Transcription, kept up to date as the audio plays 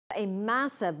A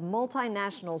massive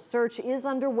multinational search is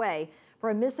underway for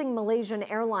a missing Malaysian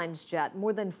Airlines jet.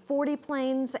 More than 40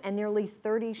 planes and nearly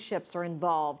 30 ships are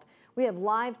involved. We have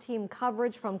live team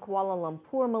coverage from Kuala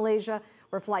Lumpur, Malaysia,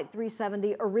 where Flight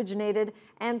 370 originated,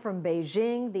 and from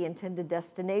Beijing, the intended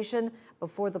destination,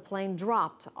 before the plane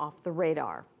dropped off the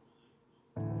radar.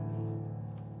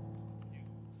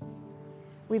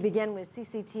 We begin with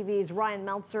CCTV's Rian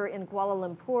Maelzer in Kuala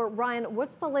Lumpur. Rian,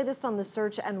 what's the latest on the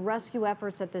search and rescue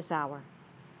efforts at this hour?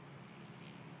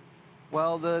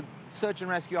 Well, the search and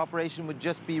rescue operation would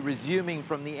just be resuming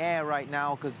from the air right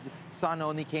now because the sun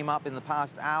only came up in the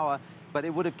past hour, but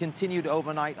it would have continued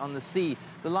overnight on the sea.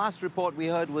 The last report we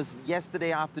heard was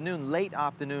yesterday afternoon, late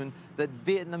afternoon, that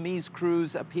Vietnamese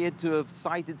crews appeared to have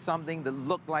sighted something that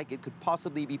looked like it could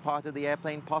possibly be part of the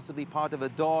airplane, possibly part of a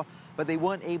door, but they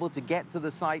weren't able to get to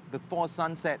the site before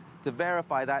sunset to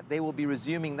verify that. They will be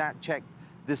resuming that check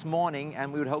this morning,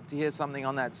 and we would hope to hear something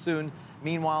on that soon.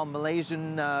 Meanwhile,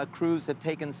 Malaysian crews have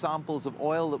taken samples of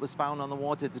oil that was found on the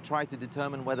water to try to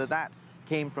determine whether that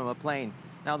came from a plane.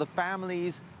 Now, the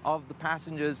families of the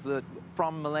passengers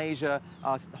from Malaysia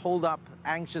are holed up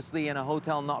anxiously in a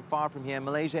hotel not far from here.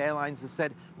 Malaysia Airlines has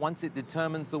said once it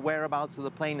determines the whereabouts of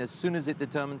the plane, as soon as it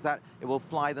determines that, it will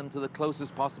fly them to the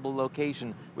closest possible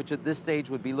location, which at this stage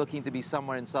would be looking to be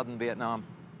somewhere in southern Vietnam.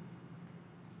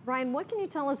 Brian, what can you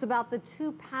tell us about the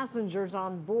two passengers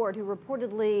on board who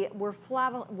reportedly were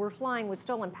flying with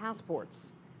stolen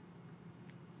passports?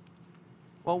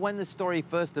 Well, when the story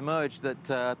first emerged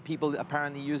that people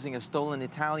apparently using a stolen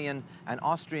Italian and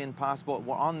Austrian passport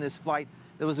were on this flight,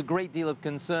 there was a great deal of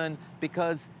concern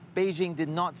because Beijing did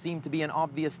not seem to be an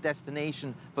obvious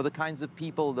destination for the kinds of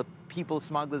people, the people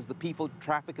smugglers, the people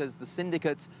traffickers, the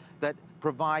syndicates that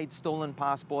provide stolen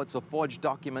passports or forged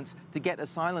documents to get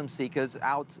asylum seekers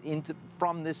out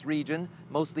from this region,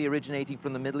 mostly originating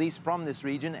from the Middle East, from this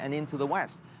region and into the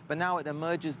West. But now it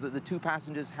emerges that the two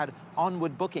passengers had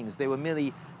onward bookings. They were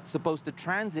merely supposed to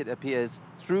transit, appears,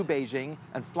 through Beijing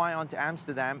and fly on to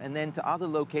Amsterdam and then to other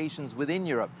locations within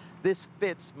Europe. This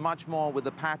fits much more with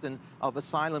the pattern of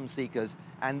asylum seekers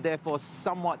and therefore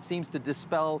somewhat seems to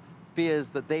dispel fears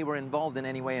that they were involved in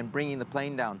any way in bringing the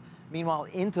plane down. Meanwhile,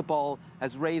 Interpol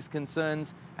has raised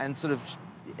concerns and sort of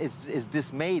is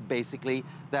dismayed, basically,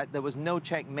 that there was no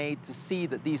check made to see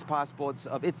that these passports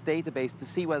of its database to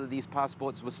see whether these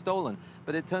passports were stolen.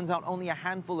 But it turns out only a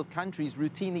handful of countries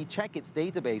routinely check its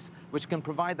database, which can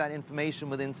provide that information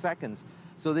within seconds.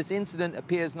 So this incident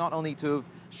appears not only to have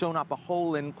shown up a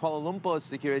hole in Kuala Lumpur's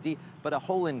security, but a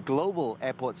hole in global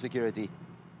airport security.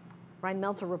 Rian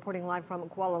Maelzer reporting live from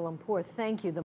Kuala Lumpur. Thank you.